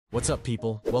What's up,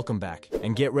 people? Welcome back.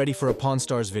 And get ready for a Pawn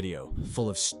Stars video, full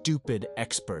of stupid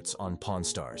experts on Pawn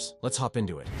Stars. Let's hop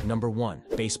into it. Number 1.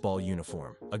 Baseball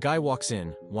uniform. A guy walks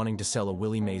in, wanting to sell a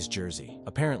Willie Mays jersey.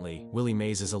 Apparently, Willie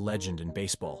Mays is a legend in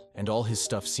baseball, and all his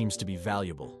stuff seems to be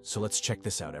valuable, so let's check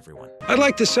this out, everyone. I'd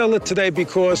like to sell it today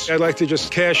because I'd like to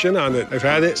just cash in on it. I've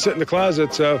had it sit in the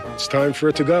closet, so it's time for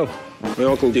it to go. My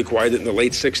uncle acquired it in the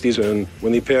late 60s, and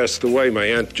when he passed away, my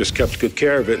aunt just kept good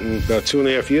care of it, and about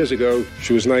 2.5 years ago,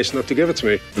 she was nice enough to give it to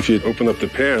me. If you open up the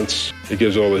pants, it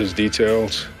gives all of his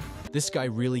details. This guy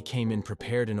really came in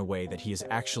prepared in a way that he is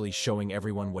actually showing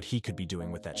everyone what he could be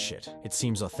doing with that shit. It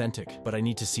seems authentic, but I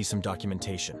need to see some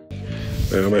documentation.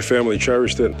 My family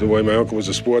cherished it the way my uncle was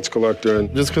a sports collector.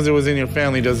 And just because it was in your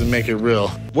family doesn't make it real.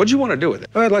 What'd you want to do with it?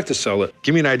 I'd like to sell it.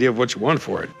 Give me an idea of what you want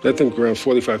for it. I think around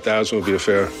 $45,000 would be a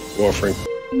fair offering.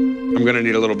 I'm going to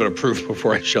need a little bit of proof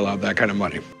before I shell out that kind of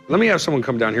money. Let me have someone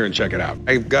come down here and check it out.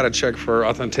 I've got to check for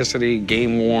authenticity,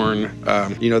 game worn.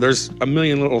 There's a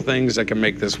million little things that can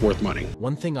make this worth money.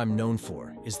 One thing I'm known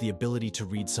for is the ability to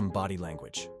read some body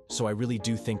language. So I really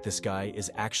do think this guy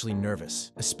is actually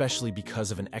nervous, especially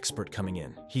because of an expert coming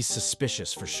in. He's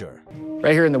suspicious for sure.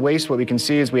 Right here in the waist, what we can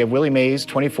see is we have Willie Mays,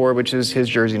 24, which is his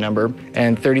jersey number,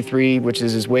 and 33, which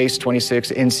is his waist,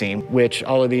 26 inseam, which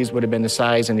all of these would have been the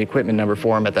size and the equipment number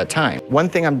for him at that time. One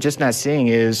thing I'm just not seeing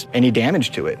is any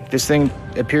damage to it. This thing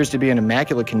appears to be in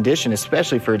immaculate condition,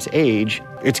 especially for its age.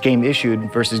 It's game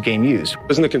issued versus game used.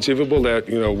 Isn't it conceivable that,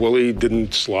 Willie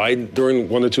didn't slide during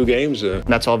 1 or 2 games?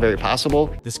 That's all very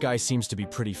possible. This guy seems to be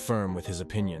pretty firm with his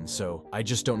opinion, so I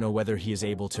just don't know whether he is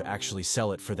able to actually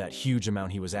sell it for that huge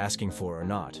amount he was asking for or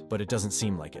not, but it doesn't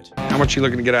seem like it. How much are you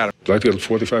looking to get out of it? I'd like to get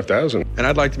 $45,000. And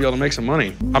I'd like to be able to make some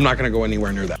money. I'm not going to go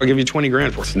anywhere near that. I'll give you 20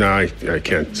 grand for it. No, I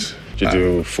can't. You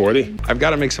do 40? I've got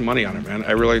to make some money on it, man.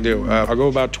 I really do. I'll go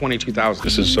about 22,000.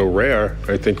 This is so rare,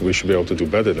 I think we should be able to do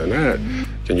better than that.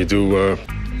 Can you do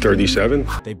 37?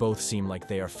 They both seem like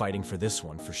they are fighting for this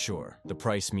one for sure. The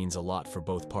price means a lot for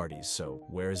both parties, so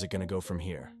where is it gonna go from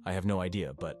here? I have no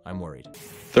idea, but I'm worried.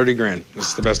 30 grand. This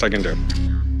is the best I can do.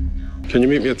 Can you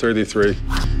meet me at 33?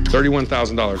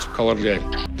 $31,000. Call it a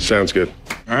day. Sounds good.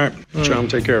 All right. Chum,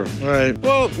 take care of it. All right.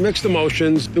 Well, mixed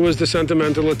emotions. There was the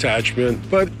sentimental attachment,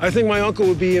 but I think my uncle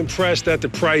would be impressed at the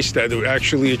price that it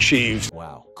actually achieved.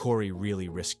 Wow, Corey really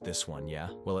risked this one, yeah?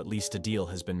 Well, at least a deal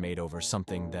has been made over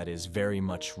something that is very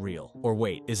much real. Or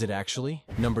wait, is it actually?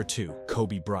 Number 2,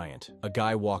 Kobe Bryant. A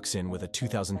guy walks in with a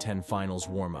 2010 Finals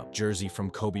warm-up jersey from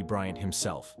Kobe Bryant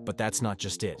himself. But that's not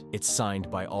just it. It's signed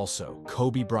by also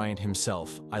Kobe Bryant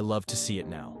himself. I love to see it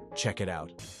now. Check it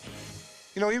out.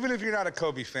 Even if you're not a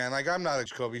Kobe fan, like I'm not a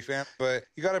Kobe fan, but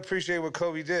you got to appreciate what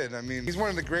Kobe did. I mean, he's one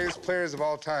of the greatest players of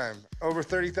all time. Over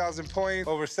 30,000 points,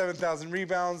 over 7,000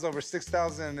 rebounds, over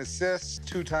 6,000 assists,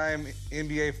 2-time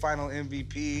NBA Final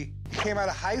MVP. He came out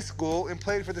of high school and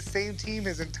played for the same team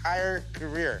his entire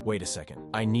career. Wait a second.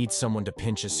 I need someone to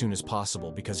pinch as soon as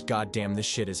possible because goddamn this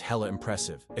shit is hella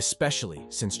impressive. Especially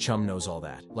since Chum knows all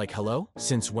that. Like, hello?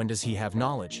 Since when does he have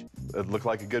knowledge? It looked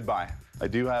like a good buy. I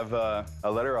do have a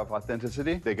letter of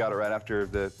authenticity. They got it right after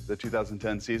the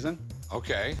 2010 season.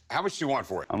 Okay. How much do you want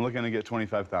for it? I'm looking to get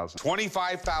 $25,000.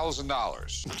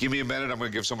 $25,000. Give me a minute. I'm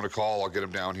going to give someone a call. I'll get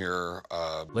him down here.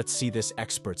 Let's see this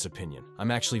expert's opinion. I'm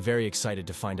actually very excited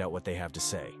to find out what they have to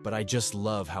say. But I just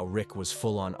love how Rick was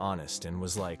full-on honest and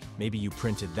was like, maybe you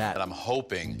printed that. What I'm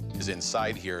hoping is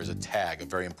inside here is a tag, a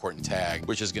very important tag,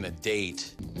 which is going to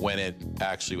date when it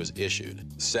actually was issued.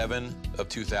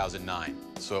 7/2009.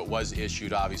 So it was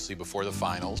issued, obviously, before the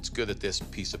finals. It's good that this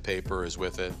piece of paper is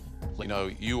with it.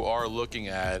 You are looking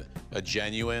at a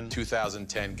genuine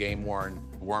 2010 game-worn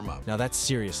warm-up. Now that's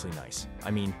seriously nice. I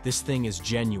mean, this thing is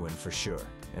genuine for sure,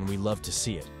 and we love to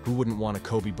see it. Who wouldn't want a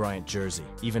Kobe Bryant jersey?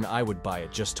 Even I would buy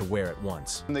it just to wear it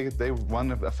once. They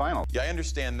won a final. Yeah, I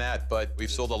understand that, but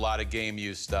we've sold a lot of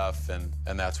game-used stuff, and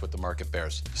that's what the market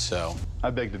bears. So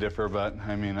I beg to differ, but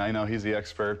I know he's the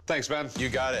expert. Thanks, man. You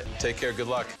got it. Take care. Good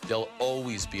luck. There'll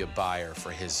always be a buyer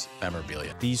for his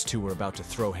memorabilia. These two were about to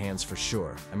throw hands for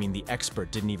sure. I mean, the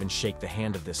expert didn't even shake the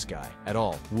hand of this guy at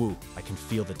all. Woo, I can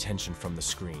feel the tension from the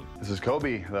screen. This is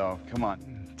Kobe, though. Come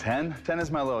on. 10? 10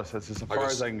 is my lowest. That's as far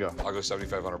as I can go. I'll go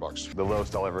 $7,500. The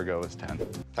lowest I'll ever go is 10.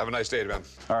 Have a nice day, man.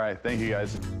 All right, thank you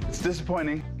guys. It's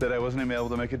disappointing that I wasn't even able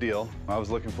to make a deal. I was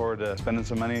looking forward to spending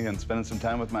some money and spending some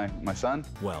time with my son.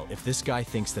 Well, if this guy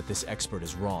thinks that this expert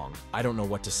is wrong, I don't know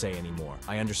what to say anymore.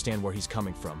 I understand where he's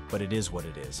coming from, but it is what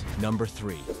it is. Number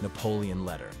 3, Napoleon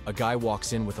letter. A guy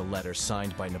walks in with a letter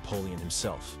signed by Napoleon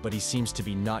himself, but he seems to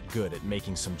be not good at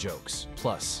making some jokes.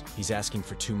 Plus, he's asking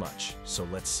for too much, so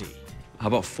let's see. How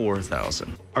about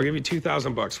 4,000? I'll give you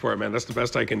 $2,000 for it, man. That's the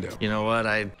best I can do. You know what?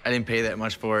 I didn't pay that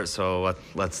much for it, so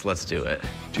let's do it.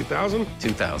 2,000?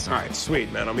 2,000. All right,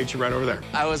 sweet, man. I'll meet you right over there.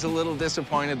 I was a little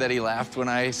disappointed that he laughed when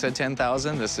I said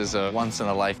 10,000. This is a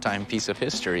once-in-a-lifetime piece of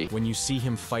history. When you see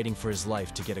him fighting for his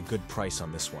life to get a good price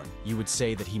on this one, you would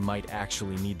say that he might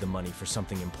actually need the money for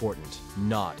something important,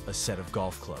 not a set of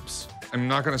golf clubs. I'm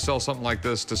not going to sell something like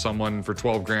this to someone for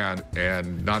 12 grand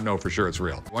and not know for sure it's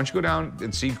real. Why don't you go down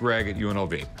and see Greg at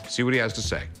UNLV, see what he has to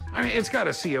say. I mean, it's got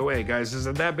a COA, guys. Is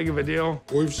it that big of a deal?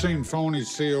 We've seen phony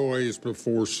COAs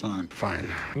before, son.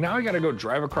 Fine. Now I gotta go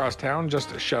drive across town just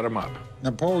to shut him up.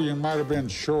 Napoleon might have been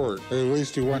short, but at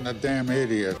least he wasn't a damn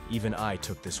idiot. Even I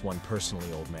took this one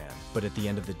personally, old man. But at the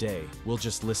end of the day, we'll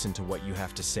just listen to what you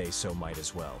have to say, so might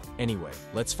as well. Anyway,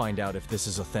 let's find out if this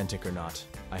is authentic or not.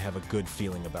 I have a good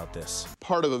feeling about this.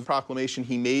 Part of a proclamation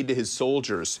he made to his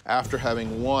soldiers after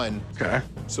having won. Okay.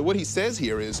 So what he says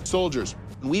here is, soldiers,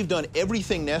 when we've done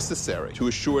everything necessary to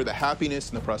assure the happiness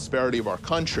and the prosperity of our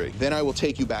country, then I will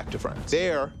take you back to France.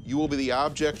 There, you will be the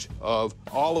object of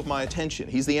all of my attention.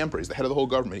 He's the emperor, he's the head of the whole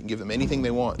government. He can give them anything they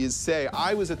want. He'll say,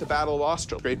 I was at the Battle of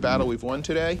Austerlitz, great battle we've won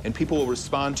today, and people will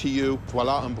respond to you,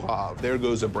 voilà un brave, there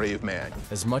goes a brave man.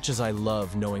 As much as I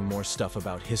love knowing more stuff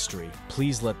about history,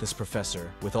 please let this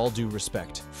professor, with all due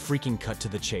respect, freaking cut to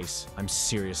the chase. I'm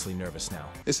seriously nervous now.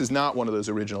 This is not one of those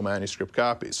original manuscript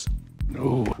copies.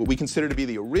 No. What we consider to be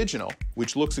the original,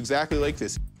 which looks exactly like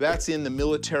this, that's in the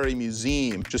military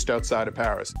museum just outside of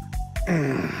Paris.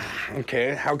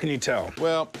 Okay, how can you tell?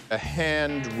 Well, a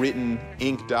handwritten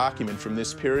ink document from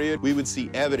this period, we would see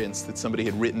evidence that somebody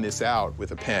had written this out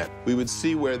with a pen. We would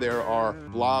see where there are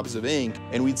blobs of ink,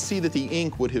 and we'd see that the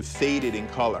ink would have faded in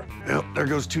color. Well, there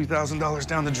goes $2,000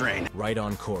 down the drain. Right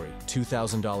on, Corey.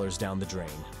 $2,000 down the drain,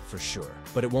 for sure.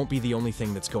 But it won't be the only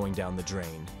thing that's going down the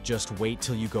drain. Just wait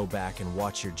till you go back and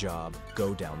watch your job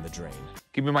go down the drain.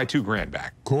 Give me my 2 grand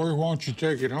back. Corey, why don't you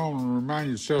take it home and remind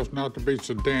yourself not to be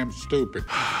so damn stupid?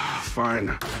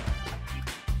 Fine.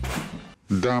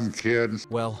 Dumb kid.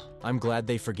 Well, I'm glad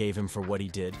they forgave him for what he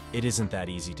did. It isn't that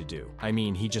easy to do. I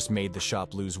mean, he just made the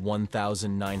shop lose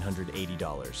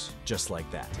 $1,980, just like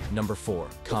that. Number 4,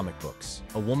 comic books.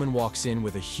 A woman walks in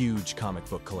with a huge comic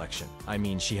book collection. I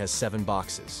mean, she has 7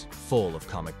 boxes full of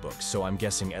comic books, so I'm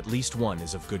guessing at least one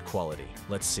is of good quality.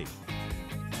 Let's see.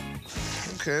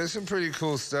 Okay, there's some pretty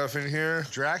cool stuff in here.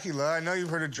 Dracula, I know you've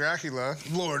heard of Dracula.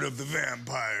 Lord of the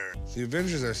Vampire. The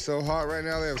Avengers are so hot right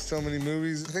now, they have so many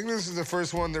movies. I think this is the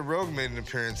first one that Rogue made an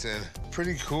appearance in.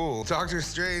 Pretty cool. Doctor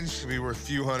Strange should be worth a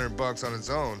few $100 on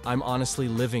its own. I'm honestly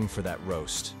living for that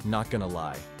roast, not gonna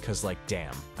lie. Cause like,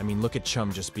 damn. I mean, look at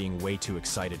Chum just being way too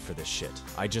excited for this shit.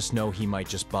 I just know he might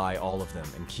just buy all of them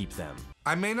and keep them.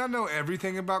 I may not know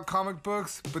everything about comic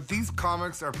books, but these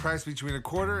comics are priced between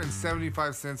 $0.25 and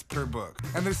 75 cents per book.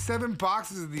 And there's 7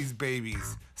 boxes of these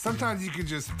babies. Sometimes you can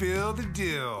just feel the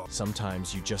deal.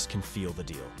 Sometimes you just can feel the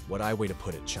deal. What I way to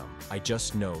put it, Chum. I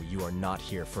just know you are not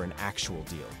here for an actual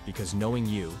deal, because knowing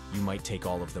you might take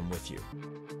all of them with you.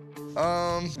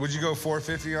 Would you go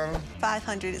 $450 on them?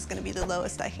 500 is gonna be the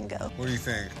lowest I can go. What do you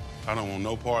think? I don't want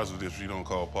no parts of this if you don't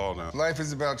call Paul now. Life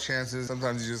is about chances.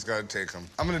 Sometimes you just gotta take them.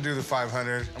 I'm gonna do the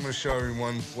 500. I'm gonna show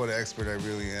everyone what an expert I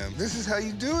really am. This is how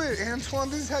you do it,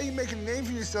 Antoine. This is how you make a name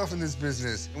for yourself in this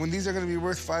business. When these are gonna be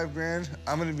worth 5 grand,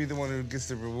 I'm gonna be the one who gets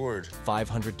the reward.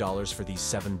 $500 for these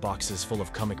 7 boxes full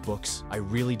of comic books? I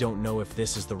really don't know if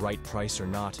this is the right price or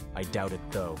not. I doubt it,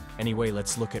 though. Anyway,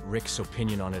 let's look at Rick's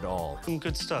opinion on it all. Some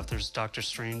good stuff. There's Doctor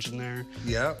Strange in there.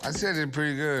 Yeah, I said it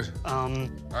pretty good. All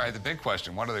right, the big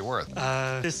question, what are they worth?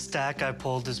 This stack I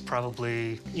pulled is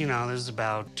probably, there's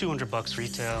about $200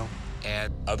 retail.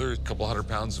 And other couple hundred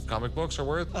pounds of comic books are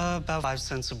worth? About 5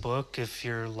 cents a book if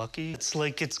you're lucky.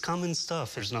 It's common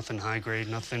stuff. There's nothing high grade,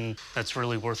 nothing that's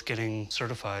really worth getting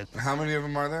certified. How many of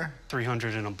them are there?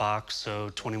 300 in a box, so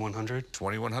 2,100.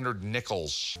 2,100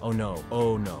 nickels. Oh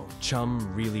no.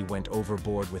 Chum really went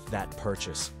overboard with that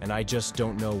purchase, and I just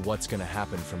don't know what's gonna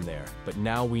happen from there. But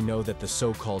now we know that the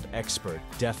so-called expert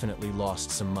definitely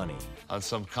lost some money. On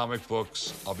some comic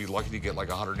books, I'll be lucky to get like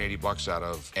 $180 out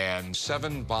of, and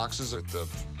 7 boxes of the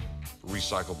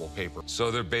recyclable paper.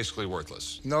 So they're basically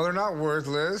worthless. No, they're not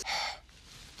worthless.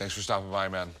 Thanks for stopping by,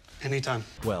 man. Anytime.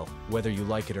 Well, whether you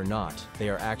like it or not, they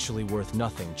are actually worth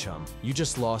nothing, chum. You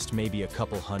just lost maybe a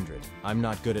couple hundred. I'm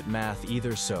not good at math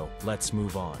either, so let's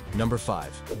move on. Number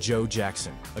 5, Joe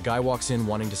Jackson. A guy walks in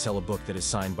wanting to sell a book that is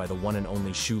signed by the one and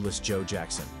only shoeless Joe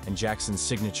Jackson. And Jackson's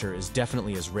signature is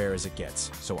definitely as rare as it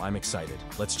gets, so I'm excited.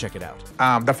 Let's check it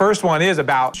out. The first one is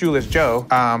about Shoeless Joe,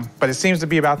 but it seems to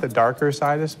be about the darker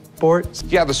side of sports.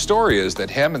 Yeah, the story is that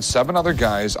him and 7 other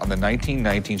guys on the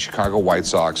 1919 Chicago White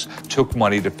Sox took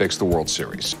money to fix the World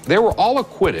Series. They were all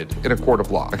acquitted in a court of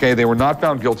law. Okay, they were not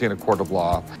found guilty in a court of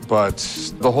law, but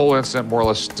the whole incident more or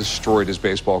less destroyed his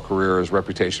baseball career, his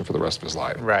reputation for the rest of his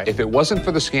life. Right. If it wasn't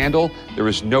for the scandal, there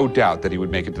is no doubt that he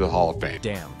would make it to the Hall of Fame.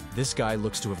 Damn, this guy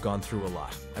looks to have gone through a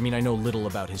lot. I mean, I know little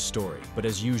about his story, but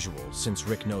as usual, since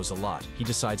Rick knows a lot, he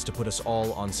decides to put us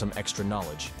all on some extra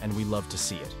knowledge, and we love to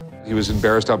see it. He was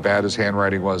embarrassed how bad his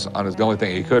handwriting was on the only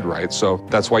thing he could write, so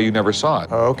that's why you never saw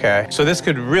it. Okay, so this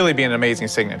could really be an amazing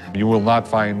signature. You will not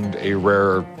find a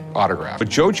rare autograph. But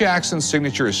Joe Jackson's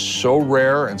signature is so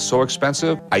rare and so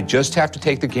expensive, I just have to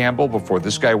take the gamble before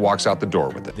this guy walks out the door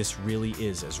with it. This really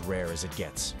is as rare as it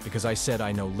gets, because I said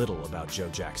I know little about Joe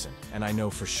Jackson, and I know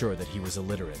for sure that he was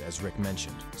illiterate, as Rick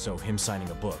mentioned, so him signing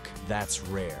a book, that's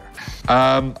rare.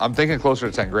 I'm thinking closer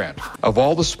to 10 grand. Of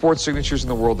all the sports signatures in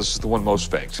the world, this is the one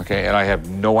most faked, okay? And I have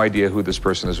no idea who this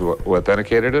person is who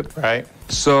authenticated it. Right.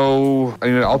 So, I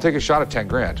mean, I'll take a shot at 10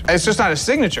 grand. It's just not a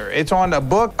signature. It's on a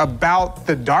book about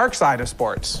the dark side of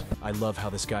sports. I love how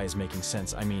this guy is making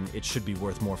sense. I mean, it should be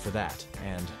worth more for that,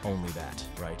 and only that,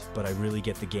 right? But I really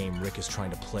get the game Rick is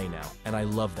trying to play now, and I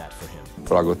love that for him.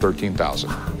 But I'll go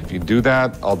 13,000. If you do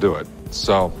that, I'll do it.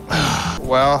 So,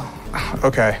 well,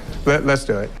 okay, let's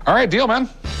do it. All right, deal, man.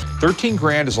 13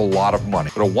 grand is a lot of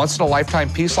money, but a once-in-a-lifetime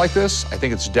piece like this, I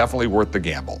think it's definitely worth the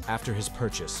gamble. After his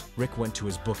purchase, Rick went to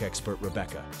his book expert,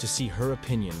 Rebecca, to see her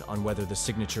opinion on whether the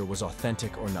signature was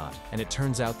authentic or not, and it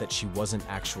turns out that she wasn't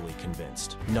actually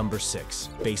convinced. Number 6,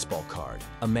 baseball card.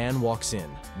 A man walks in,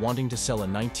 wanting to sell a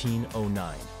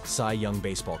 1909 Cy Young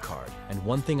baseball card. And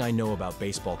one thing I know about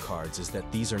baseball cards is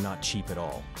that these are not cheap at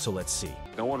all, so let's see.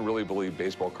 No one really believed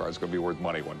baseball cards are going to be worth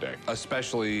money one day,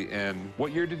 especially in,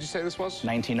 what year did you say this was?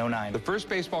 1909. The first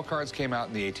baseball cards came out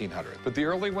in the 1800s, but the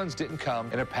early ones didn't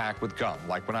come in a pack with gum,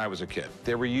 like when I was a kid.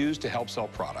 They were used to help sell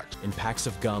products. In packs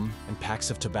of gum and packs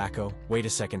of tobacco? Wait a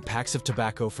second, packs of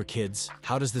tobacco for kids?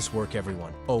 How does this work,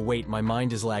 everyone? Oh wait, my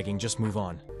mind is lagging, just move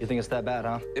on. You think it's that bad,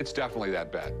 huh? It's definitely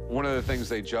that bad. One of the things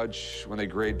they judge when they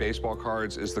grade baseball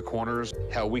cards is the corners.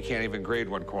 Hell, we can't even grade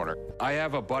one corner. I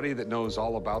have a buddy that knows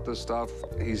all about this stuff.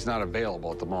 He's not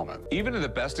available at the moment. Even in the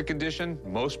best of condition,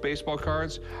 most baseball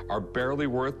cards are barely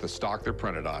worth the stock they're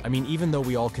printed on. I mean, even though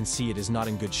we all can see it is not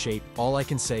in good shape, all I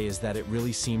can say is that it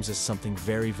really seems as something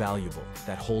very valuable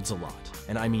that holds a lot,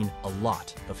 and I mean a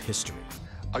lot of history.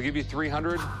 I'll give you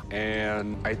 300,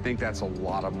 and I think that's a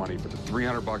lot of money, but the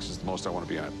 300 bucks is the most I want to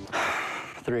be at.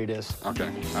 3 it is. Okay,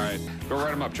 all right. Go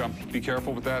write them up, chum. Be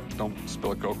careful with that. Don't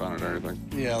spill a Coke on it or anything.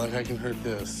 Yeah, like I can hurt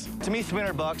this. To me,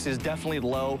 $300 is definitely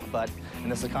low, but in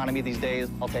this economy these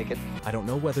days, I'll take it. I don't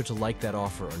know whether to like that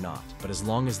offer or not, but as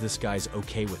long as this guy's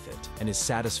okay with it and is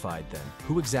satisfied, then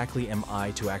who exactly am I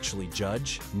to actually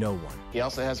judge? No one. He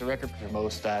also has a record for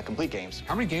most complete games.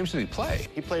 How many games did he play?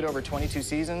 He played over 22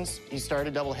 seasons. He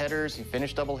started doubleheaders. He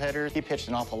finished doubleheaders. He pitched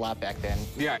an awful lot back then.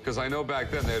 Yeah, because I know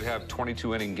back then they'd have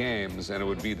 22-inning games, and it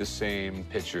would be the same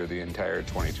pitcher the entire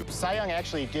 22. Cy Young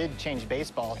actually did change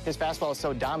baseball. His fastball is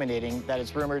so dominating that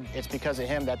it's rumored it's because of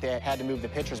him that they had to move the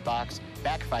pitcher's box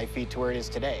back 5 feet to where it is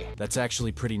today. That's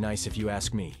actually pretty nice if you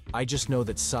ask me. I just know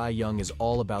that Cy Young is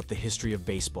all about the history of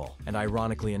baseball, and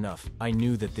ironically enough, I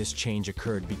knew that this change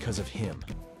occurred because of him.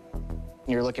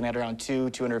 You're looking at around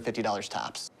 $250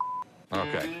 tops.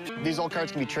 Okay. These old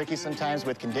cards can be tricky sometimes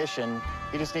with condition.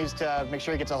 He just needs to make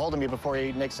sure he gets a hold of me before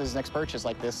he makes his next purchase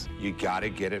like this. You gotta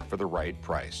get it for the right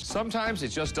price. Sometimes it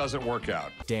just doesn't work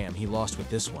out. Damn, he lost with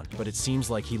this one, but it seems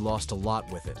like he lost a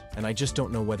lot with it, and I just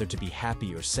don't know whether to be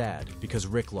happy or sad, because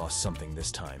Rick lost something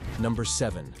this time. Number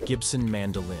 7, Gibson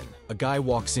mandolin. A guy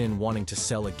walks in wanting to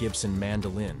sell a Gibson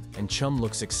mandolin, and Chum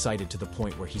looks excited to the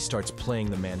point where he starts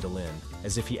playing the mandolin,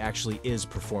 as if he actually is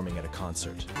performing at a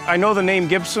concert. I know the name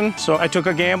Gibson, so I took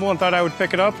a gamble and thought I would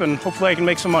pick it up, and hopefully I can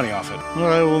make some money off it. All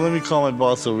right, well, let me call my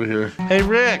boss over here. Hey,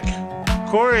 Rick!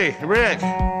 Corey, Rick!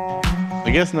 I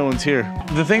guess no one's here.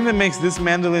 The thing that makes this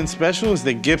mandolin special is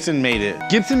that Gibson made it.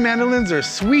 Gibson mandolins are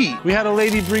sweet. We had a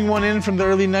lady bring one in from the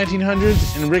early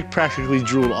 1900s, and Rick practically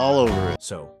drooled all over it.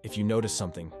 So, if you notice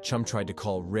something, Chum tried to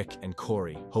call Rick and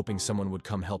Corey, hoping someone would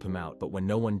come help him out, but when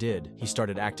no one did, he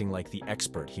started acting like the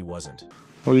expert he wasn't.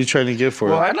 What are you trying to get for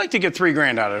it? Well, I'd like to get $3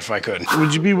 grand out of it if I could.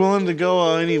 Would you be willing to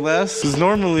go any less? Because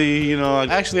normally, you know, I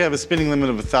actually have a spending limit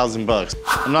of $1,000.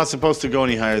 I'm not supposed to go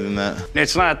any higher than that.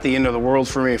 It's not the end of the world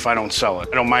for me if I don't sell it.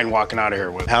 I don't mind walking out of here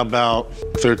with it. How about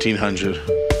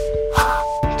 $1,300?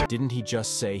 Didn't he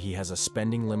just say he has a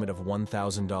spending limit of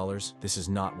 $1,000? This is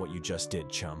not what you just did,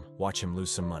 Chum. Watch him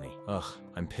lose some money. Ugh,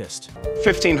 I'm pissed.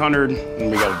 $1,500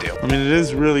 and we got a deal. I mean, it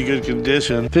is really good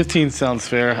condition. 15 sounds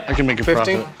fair. I can make a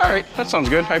 15? profit. All right, that sounds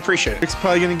good. I appreciate it. Rick's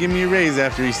probably gonna give me a raise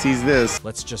after he sees this.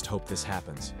 Let's just hope this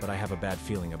happens, but I have a bad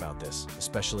feeling about this,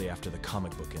 especially after the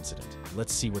comic book incident.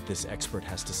 Let's see what this expert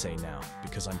has to say now,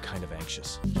 because I'm kind of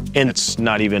anxious. And it's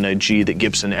not even a G that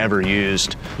Gibson ever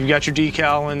used. You've got your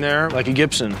decal in there like a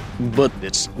Gibson, but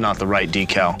it's not the right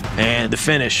decal. And the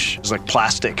finish is like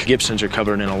plastic. Gibsons are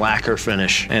covered in a lacquer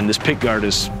finish, and this pick guard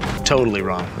is totally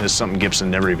wrong. This is something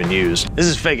Gibson never even used. This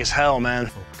is fake as hell,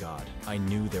 man. Oh God, I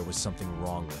knew there was something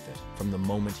wrong with it. From the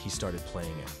moment he started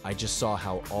playing it, I just saw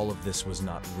how all of this was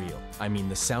not real. I mean,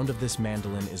 the sound of this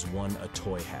mandolin is one a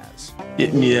toy has.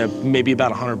 Yeah, maybe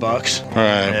about $100. All right.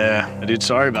 Yeah, dude,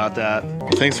 sorry about that.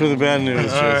 Thanks for the bad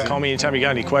news, All right. Call me anytime you got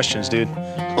any questions, dude.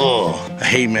 Oh, I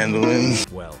hate mandolins.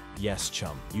 Well, yes,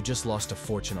 Chum, you just lost a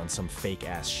fortune on some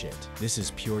fake-ass shit. This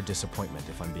is pure disappointment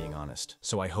if I'm being honest,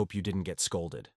 so I hope you didn't get scolded.